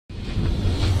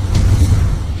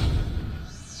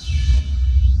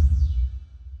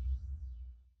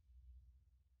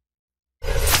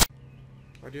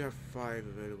do have 5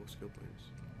 available skill points.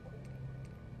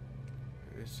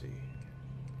 Let's see.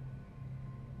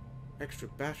 Extra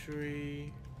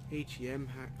battery, ATM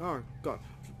hack. Oh god,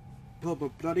 pull my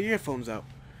bloody earphones out.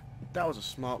 That was a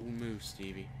smart move,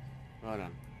 Stevie. Well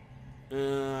done.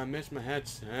 I missed my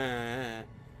headset.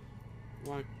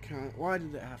 Why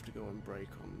did it have to go and break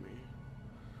on me?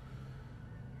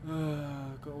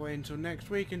 Gotta wait until next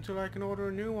week until I can order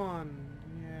a new one.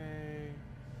 Yay.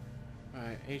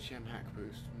 Alright, ATM hack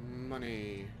boost.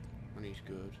 Money. Money's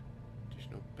good.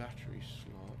 Additional battery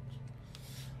slots.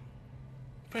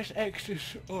 Press X to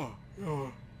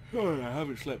I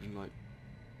haven't slept in like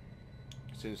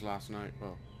since last night.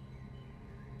 Well,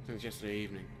 since yesterday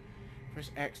evening. Press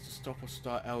X to stop or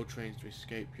start L trains to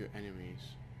escape your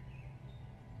enemies.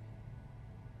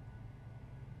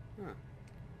 Huh.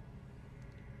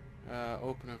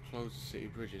 Open or close the city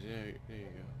bridges. There you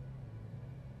go.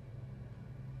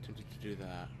 Tempted to do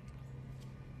that.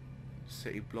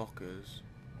 City blockers.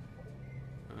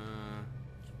 I'm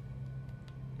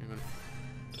gonna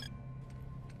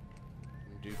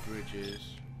do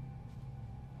bridges.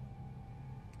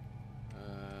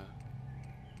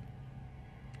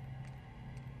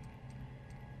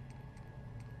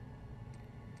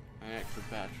 An extra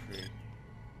battery.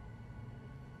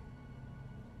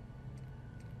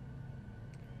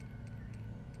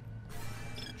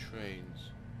 Trains.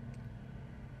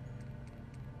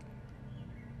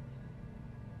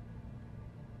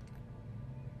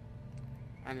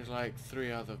 And there's like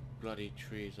 3 other bloody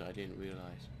trees that I didn't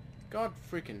realize. God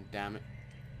freaking damn it.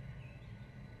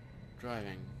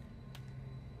 Driving.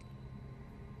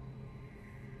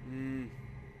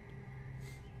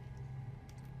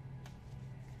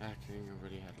 Acting I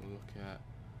really had to look at.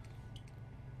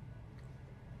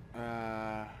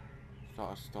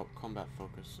 Start or stop combat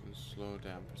focus and slow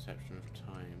down perception of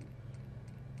time.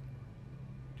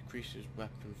 Decreases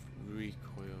weapon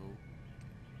recoil.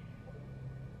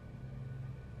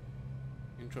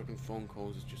 Interrupting phone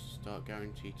calls is just a start,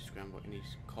 guaranteed to scramble any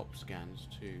cop scans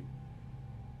too.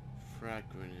 Frag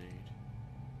grenade.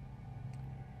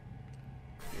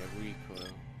 Yeah,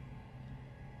 recoil.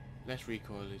 Less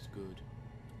recoil is good.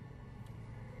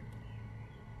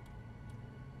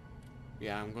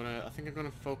 Yeah, I think I'm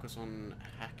gonna focus on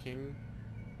hacking,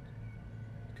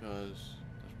 because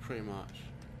that's pretty much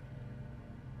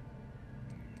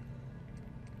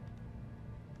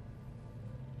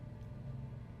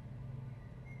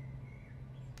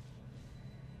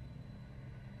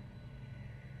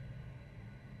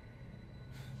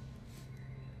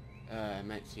I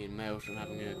might see males from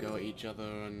having a go at each other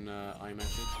on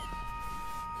iMessage.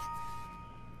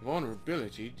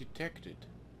 Vulnerability detected.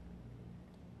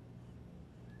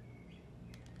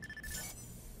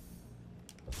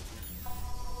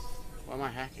 Why am I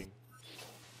hacking?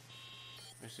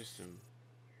 My system.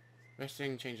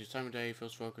 Resting changes time of day,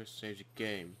 fills focus, saves your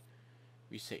game.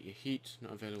 Reset your heat,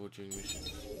 not available during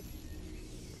missions.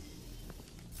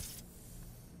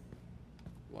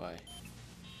 Why?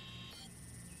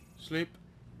 Sleep.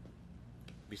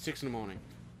 Be 6 in the morning.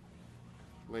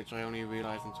 Which I only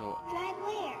realised until... Drive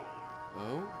where?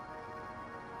 Oh?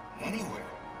 Anywhere.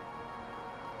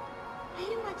 I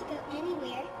don't want to go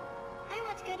anywhere. I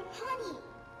want to go to Pawnee.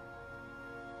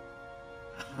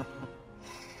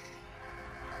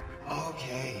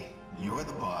 Okay, you're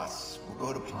the boss. We'll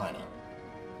go to Pawnee.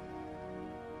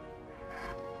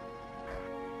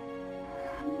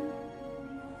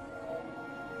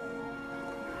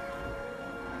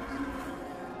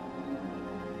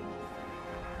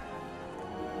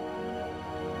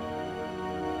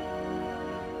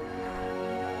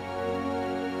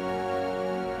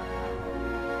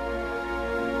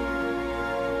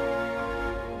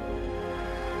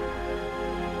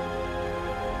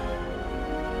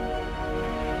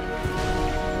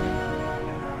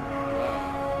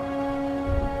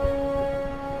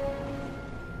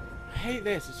 I hate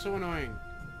this, it's so annoying.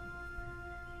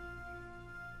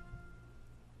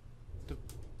 The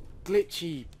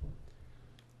glitchy.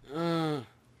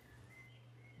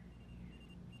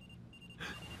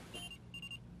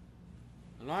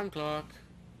 Alarm clock.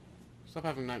 Stop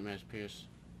having nightmares, Pierce.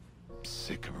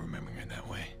 Sick of remembering her that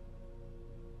way.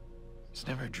 It's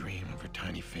never a dream of her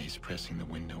tiny face pressing the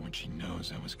window when she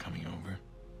knows I was coming over.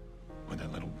 Or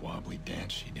that little wobbly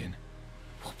dance she did.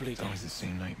 Wobbly It's always the dance.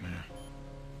 same nightmare.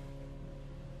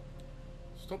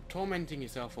 Stop tormenting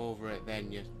yourself over it then,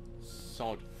 you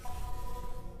sod.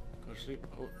 Go to sleep.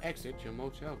 Oh, exit your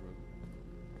motel room.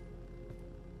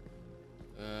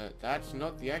 That's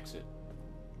not the exit.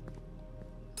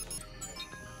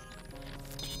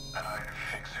 An iron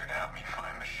fixer to help me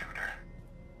find the shooter.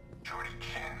 Jordy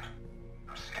Chin.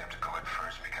 I was skeptical at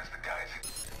first because the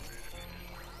guy's...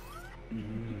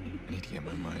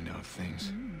 of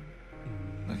things.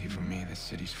 Lucky for me, this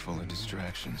city's full of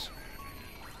distractions.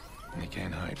 And they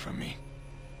can't hide from me.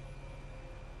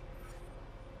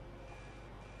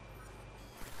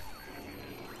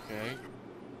 Okay.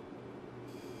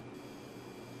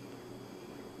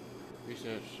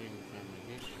 Researching family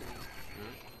history.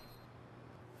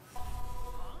 Huh?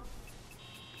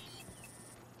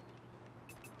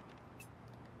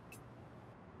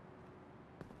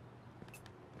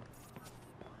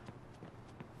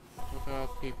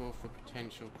 Profile people for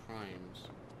potential crimes.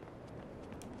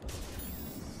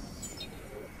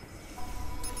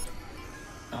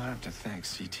 I'll have to thank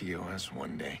CTOS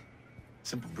one day.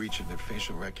 Simple breach of their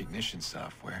facial recognition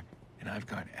software, and I've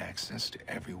got access to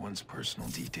everyone's personal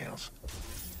details.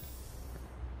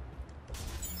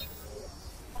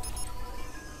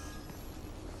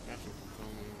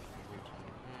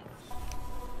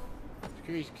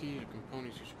 Security key to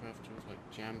components used to craft tools like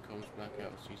jam combs,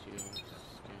 blackout, CTOS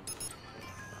scans.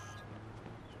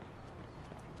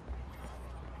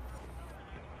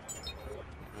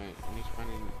 Right, I need to find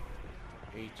an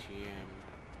ATM.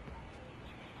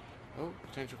 Oh,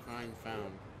 potential crime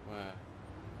found. Where?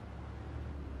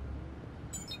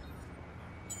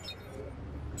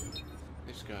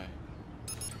 This guy.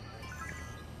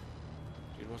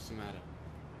 Dude, what's the matter?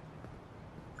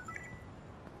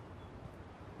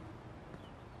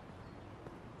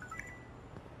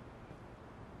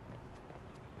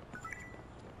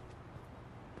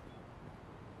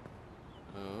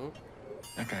 Oh.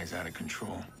 That guy's out of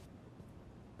control.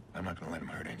 I'm not gonna let him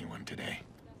hurt anyone today.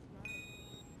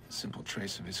 A simple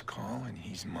trace of his call, and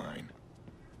he's mine.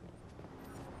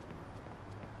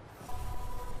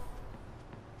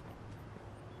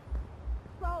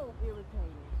 So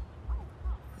irritating.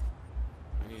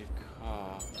 I need a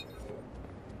car.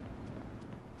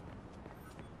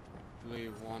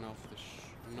 Leave one off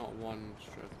the not one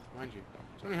strip. Mind you,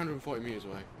 it's only 140 meters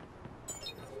away.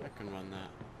 I can run that.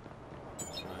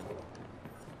 That's fine.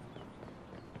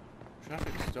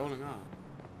 Traffic's stalling up.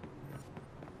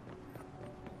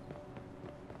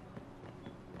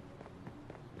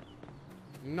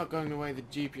 I'm not going the way the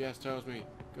GPS tells me.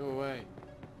 Go away.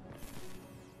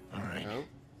 All right. Oh.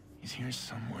 He's here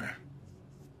somewhere.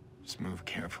 Just move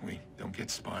carefully. Don't get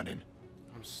spotted.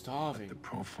 I'm starving. Let the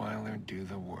profiler do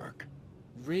the work.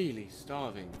 Really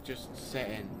starving. Just set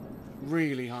in.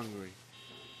 Really hungry.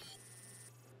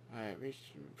 Alright,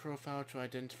 reach profile to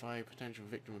identify a potential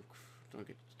victim of... Don't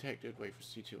get detected. Wait for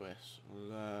C2S.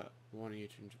 Alert. Warning you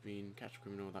to intervene. Catch a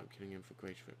criminal without killing him for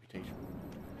greater reputation.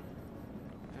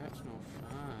 That's no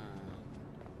fun.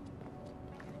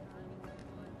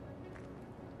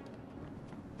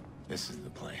 This is the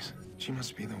place. She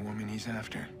must be the woman he's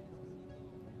after.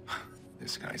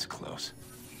 This guy's close.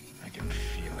 I can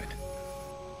feel it.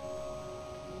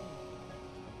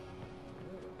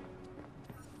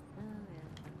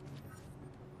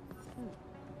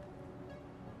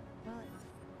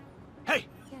 Hey!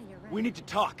 We need to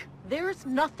talk. There's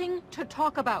nothing to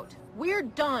talk about. We're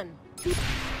done.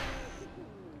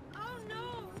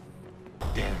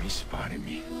 Damn, he spotted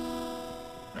me.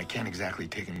 I can't exactly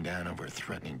take him down over a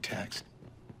threatening text.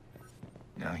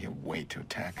 Now he'll wait to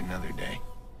attack another day.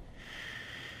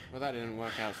 Well, that didn't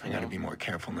work out so I gotta well. be more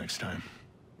careful next time.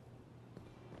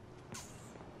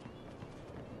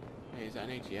 Hey, is that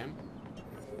an ATM?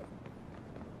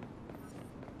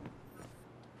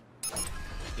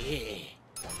 Yeah.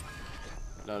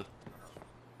 Lol.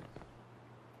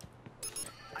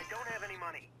 I don't have any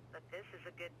money, but this is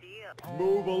a good deal.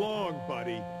 Move along,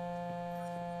 buddy.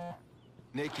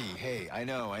 Nikki, hey, I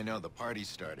know, the party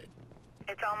started.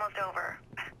 It's almost over.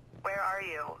 Where are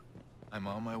you? I'm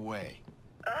on my way.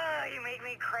 Ugh, you make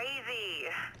me crazy.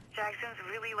 Jackson's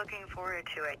really looking forward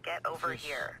to it. Get over This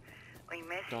here. We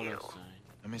miss Dollar you. sign.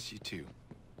 I miss you too.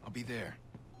 I'll be there.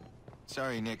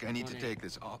 Sorry, Nick, I need to Money. take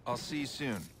this. I'll see you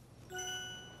soon.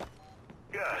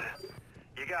 Good.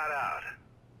 You got out.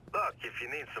 Look, if you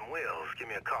need some wheels, give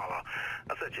me a call.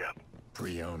 I'll set you up.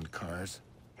 Pre-owned cars?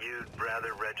 You'd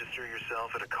rather register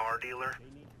yourself at a car dealer?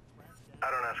 I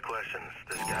don't ask questions.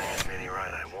 This guy gives me any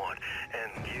ride I want.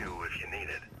 And you, if you need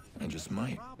it. I just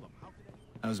might.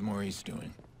 How's Maurice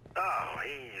doing? Oh,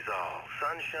 he's all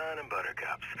sunshine and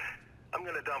buttercups. I'm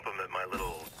gonna dump him at my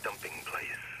little dumping place.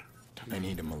 I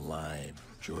need him alive,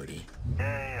 Jordy.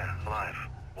 Yeah, alive.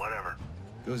 Whatever.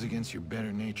 Goes against your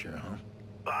better nature, huh?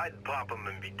 I'd pop him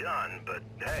and be done, but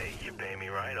hey, you pay me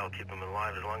right, I'll keep him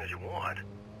alive as long as you want.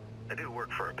 I do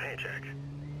work for a paycheck.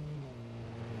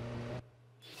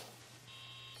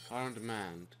 Car on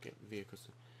demand. Get vehicles.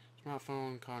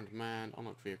 Smartphone, car on demand.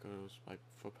 Unlock vehicles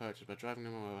for purchase by driving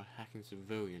them or hacking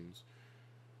civilians.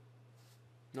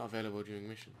 Not available during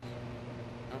missions.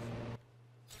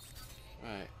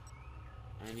 Right.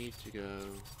 I need to go...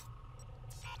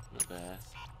 Not there.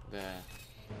 There.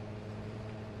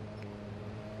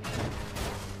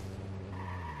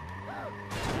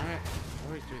 Alright.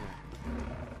 Always do that.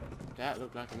 That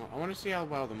looked like a I want to see how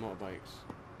well the motorbikes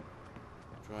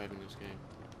drive in this game.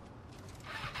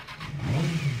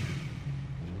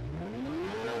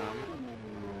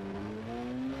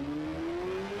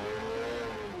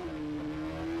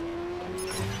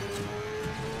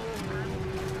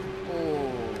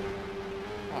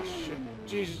 Oh shit.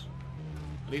 Jesus.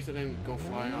 At least I didn't go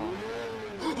flying off.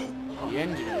 The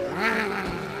engine.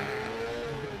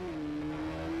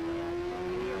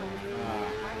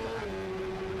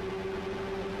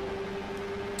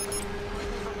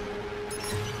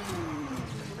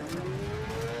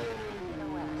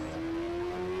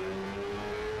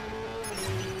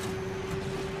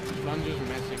 I'm just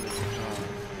messing with the car.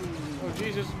 Oh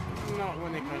Jesus, not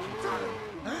when they crash into it.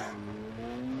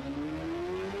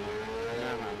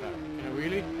 Can I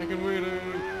really? I can really.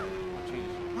 Oh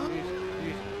Jesus.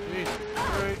 Jesus.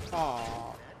 Right.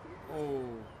 Oh. Oh.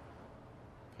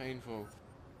 Painful.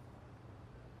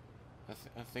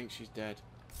 I think she's dead.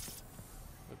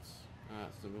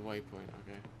 That's the waypoint,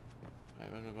 okay. Right,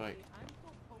 run a bike.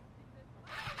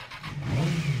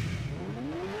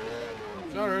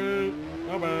 Sorry,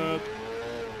 my bad.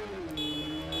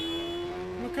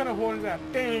 What kind of horn is that?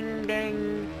 Ding,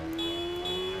 ding.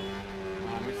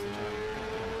 Oh, I missed the turn.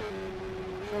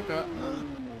 Shortcut.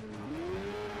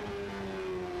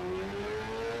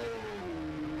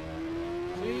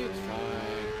 See, it's fine.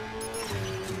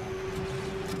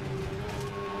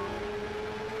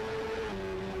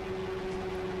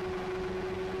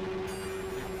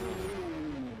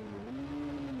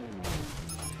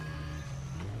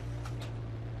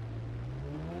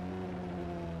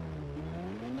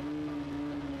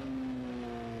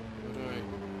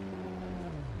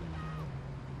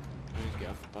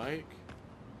 Bike?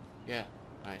 Yeah,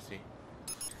 I see.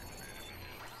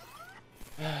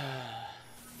 I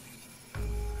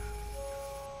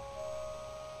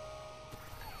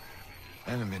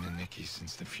haven't been to Nikki's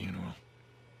since the funeral.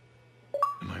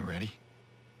 Am I ready?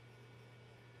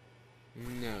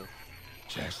 No.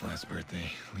 Jack's last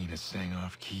birthday, Lena sang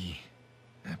off key.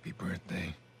 Happy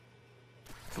birthday.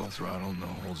 Full throttle, no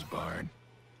holds barred.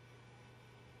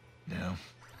 Now,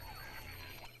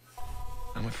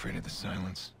 I'm afraid of the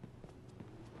silence.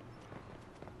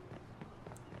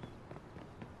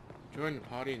 Join the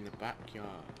party in the backyard.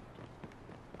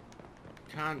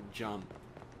 Can't jump.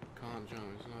 Can't jump,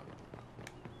 it's not...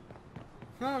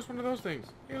 No, it's one of those things.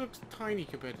 He looks tiny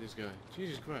compared to this guy.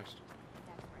 Jesus Christ.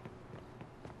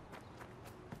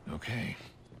 Okay.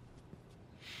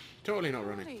 Totally not How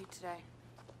old are running. you today?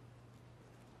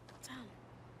 10.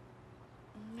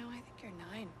 No, I think you're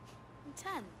 9.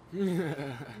 10.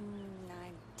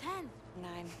 9. 10.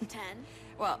 9. 10.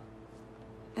 Well,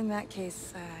 in that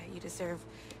case, you deserve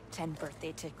 10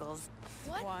 birthday tickles.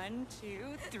 What? 1,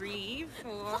 2, 3,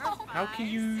 4, How 5, can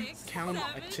you 6, count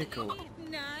 7, a tickle? 8,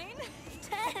 9,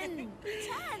 10.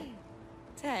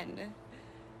 10.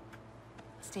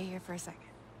 Stay here for a second.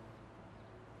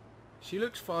 She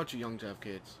looks far too young to have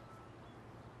kids.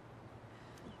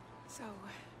 So,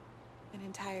 an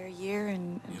entire year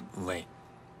and Late.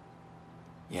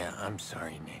 Yeah, I'm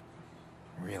sorry, Nick.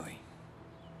 Really.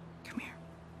 come here.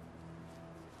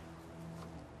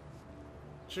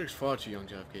 She looks far too young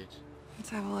to have kids. Let's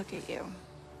have a look at you.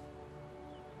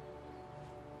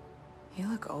 You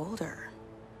look older.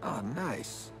 Oh,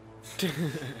 nice.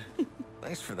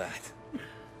 Thanks for that.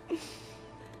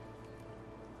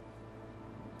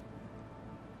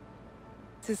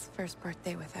 It's his first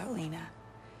birthday without Lena.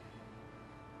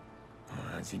 Oh,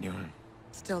 how's he doing?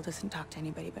 Still doesn't talk to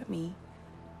anybody but me.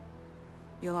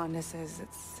 Yolanda says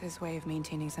it's his way of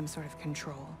maintaining some sort of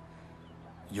control.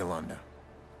 Yolanda.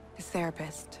 His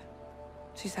therapist.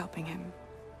 She's helping him.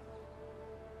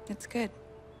 It's good.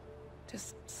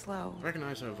 Just slow. I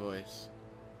recognize her voice.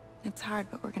 It's hard,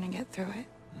 but we're gonna get through it.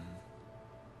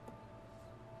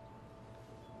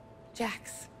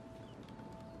 Jax.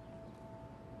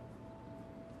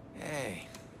 Hey.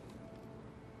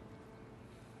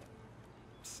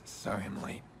 Sorry I'm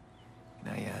late.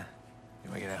 Can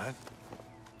I get out?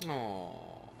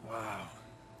 Aww. Wow.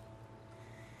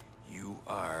 You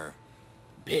are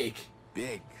Big.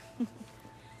 big.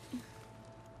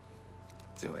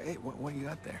 So, hey, what do you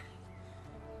got there?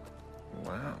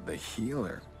 Wow, the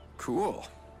healer. Cool.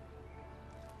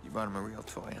 You brought him a real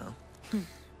toy, huh? Why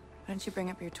don't you bring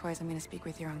up your toys? I'm gonna speak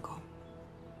with your uncle.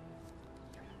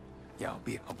 Yeah, I'll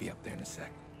be up there in a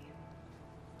sec.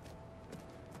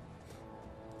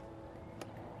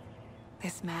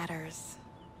 This matters.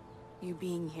 you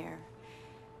being here.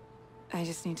 I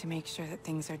just need to make sure that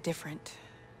things are different.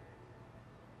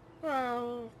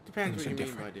 Well, depends Things what are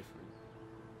you mean by different. different.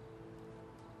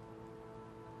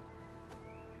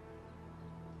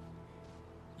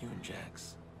 You and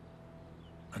Jax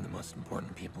are the most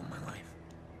important people in my life.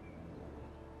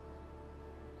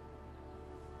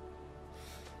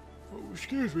 Oh,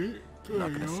 excuse me. I'm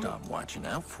not gonna stop watching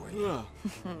out for you.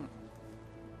 Yeah.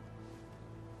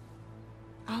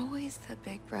 Always the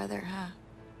big brother, huh?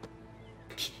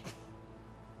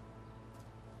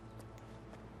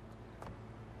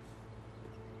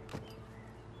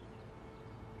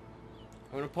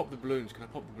 I want to pop the balloons. Can I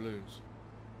pop the balloons?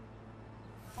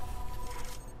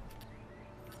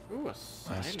 Ooh, a Last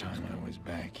silence. time I was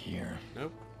back here,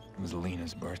 Nope. it was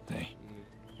Lena's birthday.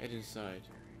 Head inside.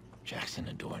 Jackson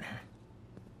adored her.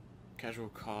 Casual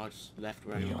cards left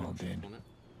We right all did. on it.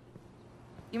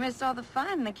 You missed all the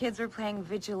fun. The kids were playing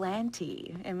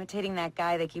vigilante, imitating that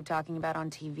guy they keep talking about on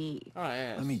TV. Oh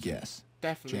yeah. Let me guess.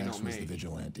 Definitely Jax not was me. the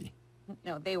vigilante.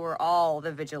 No, they were all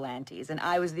the vigilantes, and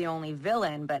I was the only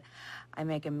villain, but I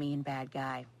make a mean bad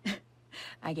guy.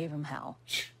 I gave him hell.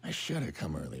 I should have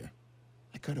come earlier.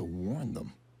 I could have warned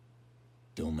them.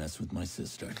 Don't mess with my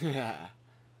sister. Yeah.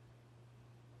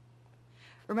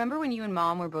 Remember when you and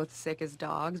Mom were both sick as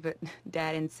dogs, but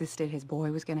Dad insisted his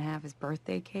boy was gonna have his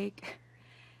birthday cake?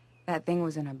 That thing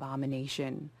was an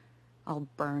abomination. All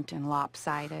burnt and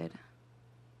lopsided.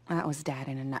 That was Dad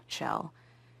in a nutshell.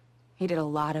 He did a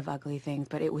lot of ugly things,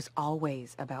 but it was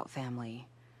always about family.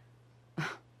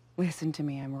 Listen to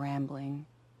me, I'm rambling.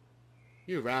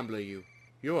 You rambler, you.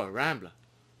 You're a rambler.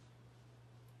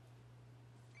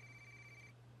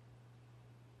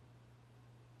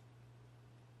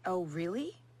 Oh,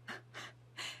 really?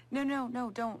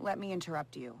 No, don't let me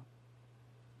interrupt you.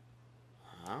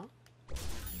 Huh?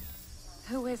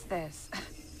 Who is this?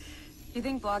 You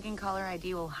think blogging caller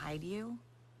ID will hide you?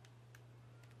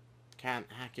 Can't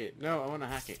hack it. No, I want to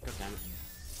hack it. God damn it.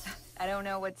 I don't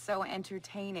know what's so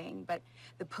entertaining, but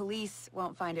the police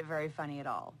won't find it very funny at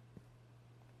all.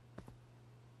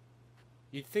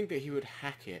 You'd think that he would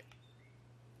hack it.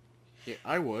 Yeah,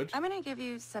 I would. I'm gonna give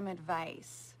you some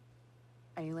advice.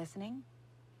 Are you listening?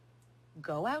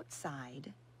 Go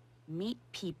outside, meet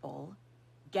people,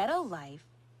 get a life,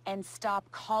 and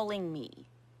stop calling me.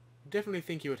 Definitely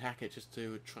think he would hack it just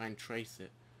to try and trace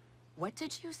it. What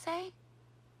did you say?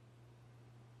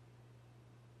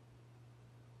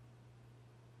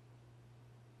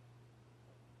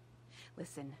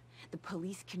 Listen, the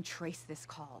police can trace this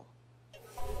call.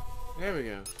 There we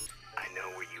go. I know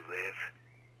where you live.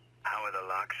 How are the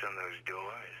locks on those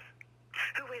doors?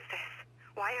 Who is this?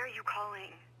 Why are you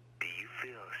calling? Do you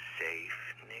feel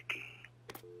safe, Nikki?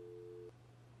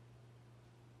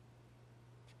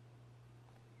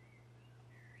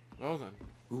 Well then.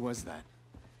 Who was that?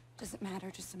 Doesn't matter,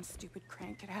 just some stupid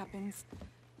crank. It happens.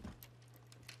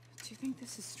 Do you think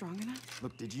this is strong enough?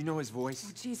 Look, did you know his voice?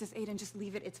 Oh, Jesus, Aiden, just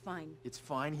leave it. It's fine. It's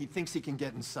fine. He thinks he can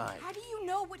get inside. How do you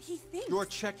know what he thinks? You're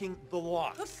checking the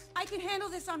locks. Look, I can handle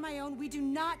this on my own. We do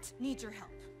not need your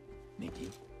help. Nikki,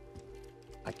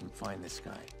 I can find this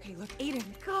guy. Okay, look, Aiden,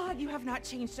 God, you have not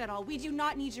changed at all. We do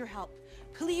not need your help.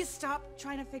 Please stop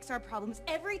trying to fix our problems.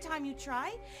 Every time you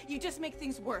try, you just make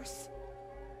things worse.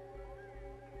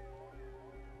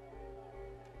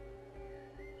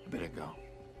 I better go.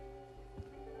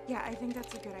 Yeah, I think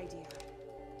that's a good idea.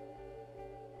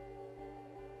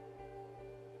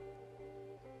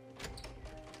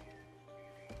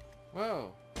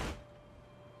 Whoa.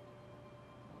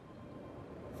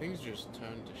 Things just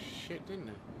turned to shit, didn't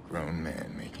it? Grown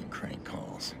man making crank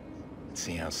calls. Let's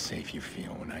see how safe you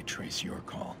feel when I trace your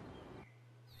call.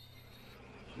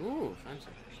 Ooh, fancy.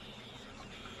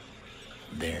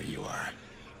 There you are.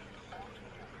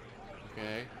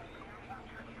 Okay.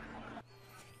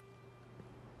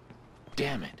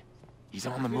 Damn it. He's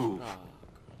on the move. Oh, God.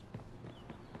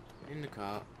 In the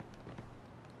car.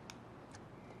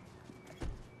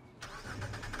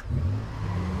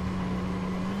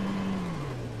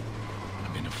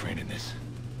 I've been afraid of this.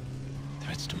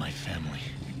 Threats to my family.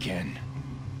 Again.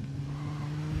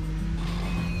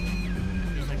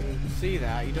 Because I can see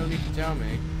that. You don't need to tell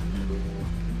me.